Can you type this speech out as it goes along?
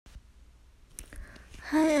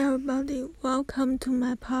Hi everybody, welcome to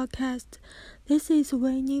my podcast. This is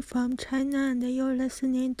Winnie from China and you're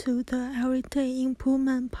listening to the Everyday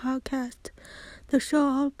Improvement Podcast, the show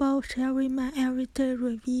all about sharing my everyday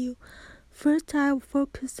review. First, I will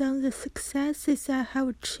focus on the successes I have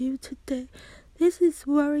achieved today. This is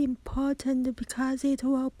very important because it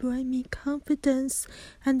will bring me confidence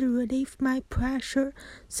and relieve my pressure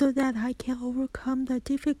so that I can overcome the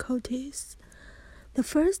difficulties. The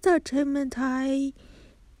first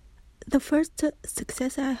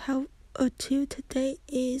success I have achieved today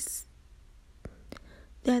is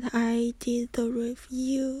that I did the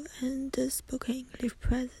review and the spoken English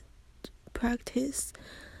practice.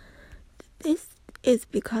 This is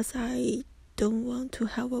because I don't want to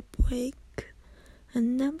have a break.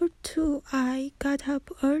 And number 2, I got up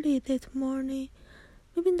early this morning.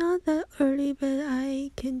 Maybe not that early, but I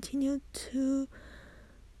continued to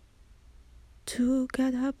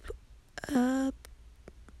get up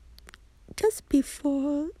just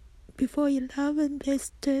before 11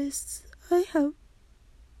 these days. I have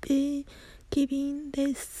been keeping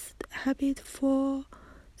this habit for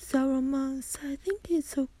several months. I think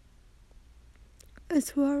it's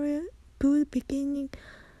very good beginning.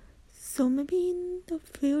 So maybe in the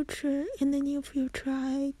near future,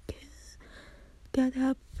 I can get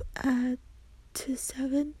up at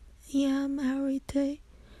 7 a.m. every day.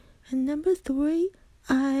 And number 3,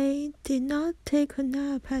 I did not take a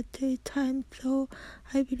nap at daytime, so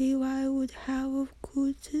I believe I would have a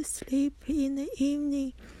good sleep in the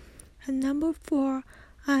evening. And number 4,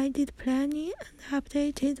 I did planning and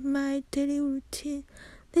updated my daily routine.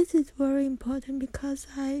 This is very important because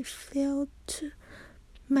I felt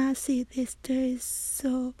messy these days,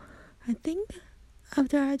 so I think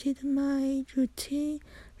after I did my routine,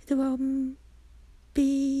 it will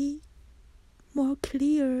be more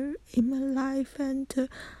clear in my life, and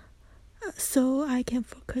so I can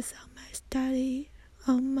focus on my study,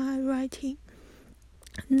 on my writing.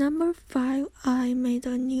 Number 5, I made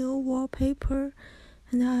a new wallpaper,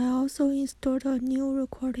 and I also installed a new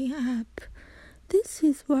recording app. This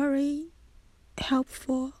is very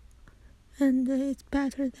helpful, and it's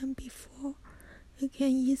better than before. You can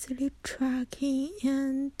easily tracking,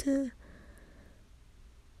 and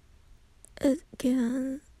it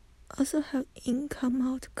can also have income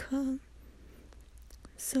outcome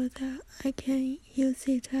so that I can use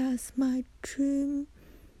it as my dream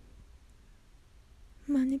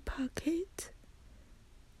money pocket.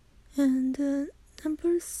 And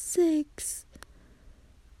number 6,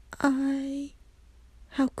 I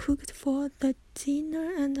have cooked for the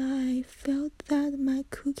dinner, and I felt that my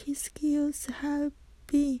cooking skills have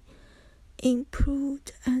been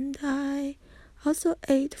improved, and I also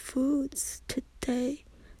ate foods today,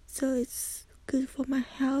 so it's good for my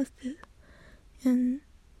health. And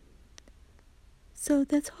so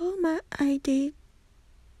that's all I did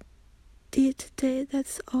today.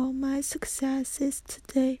 That's all my successes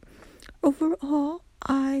today. Overall,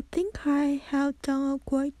 I think I have done a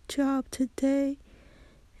great job today.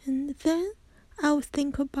 And then I will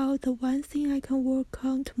think about the one thing I can work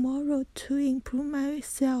on tomorrow to improve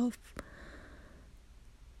myself.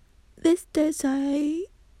 These days I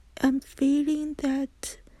am feeling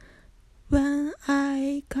that when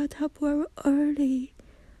I got up very early,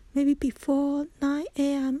 maybe before 9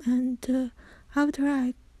 a.m. and after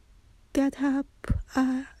I get up,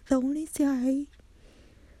 the only thing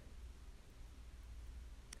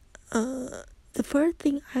the first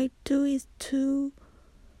thing I do is to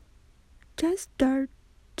just start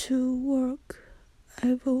to work.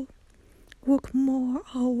 I will work more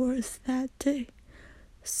hours that day.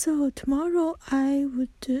 So tomorrow I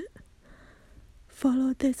would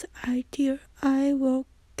follow this idea. I will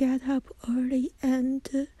get up early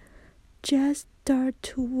and just start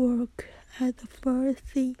to work at the first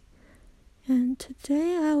thing. And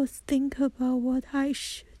today I will think about what I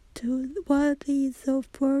should do. What is the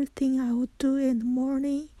first thing I will do in the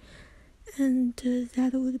morning? And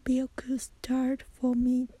that would be a good start for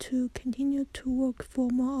me to continue to work for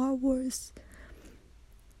more hours.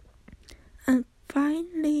 And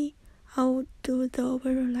finally, I will do the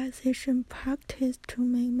visualization practice to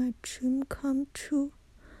make my dream come true.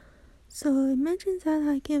 So imagine that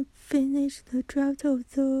I can finish the draft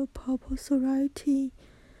of the proposal writing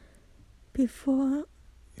before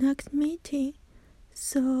next meeting.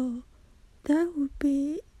 So that would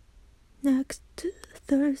be next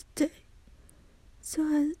Thursday.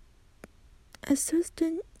 So at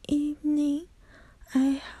Thursday evening,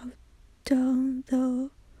 I have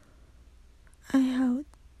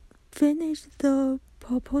finished the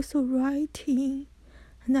proposal writing,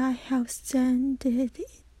 and I have sent it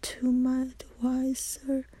to my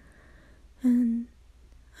advisor, and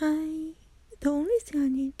the only thing I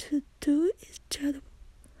need to do is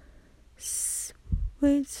just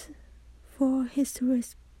wait for his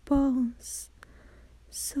response.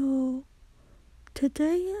 So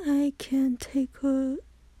today I can take a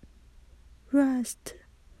rest.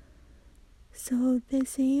 So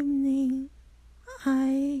this evening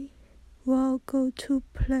I will go to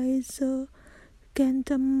play the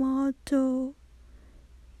Gundam model,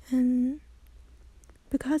 and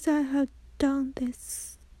because I have done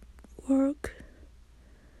this work,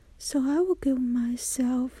 so I will give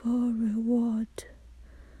myself a reward,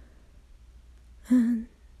 and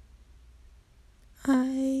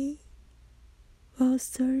I will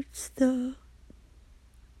search the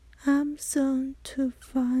Amazon to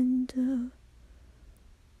find a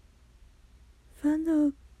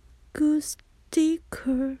good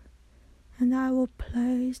sticker, and I will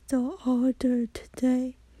place the order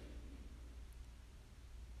today,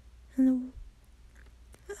 and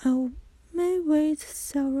I may wait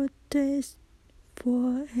several days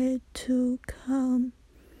for it to come,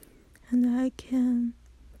 and I can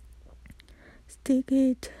stick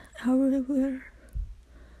it everywhere,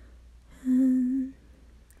 and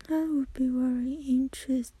that would be very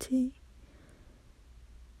interesting.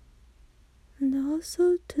 And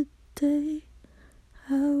also today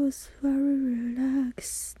I was very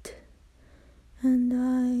relaxed, and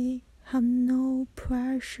I have no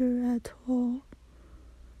pressure at all,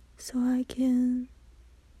 so I can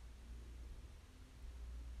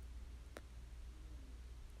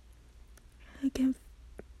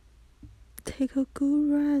take a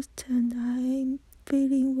good rest, and I'm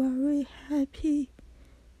feeling very happy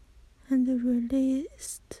and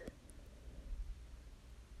released.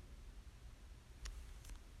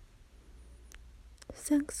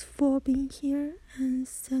 Thanks for being here, and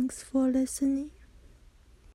thanks for listening.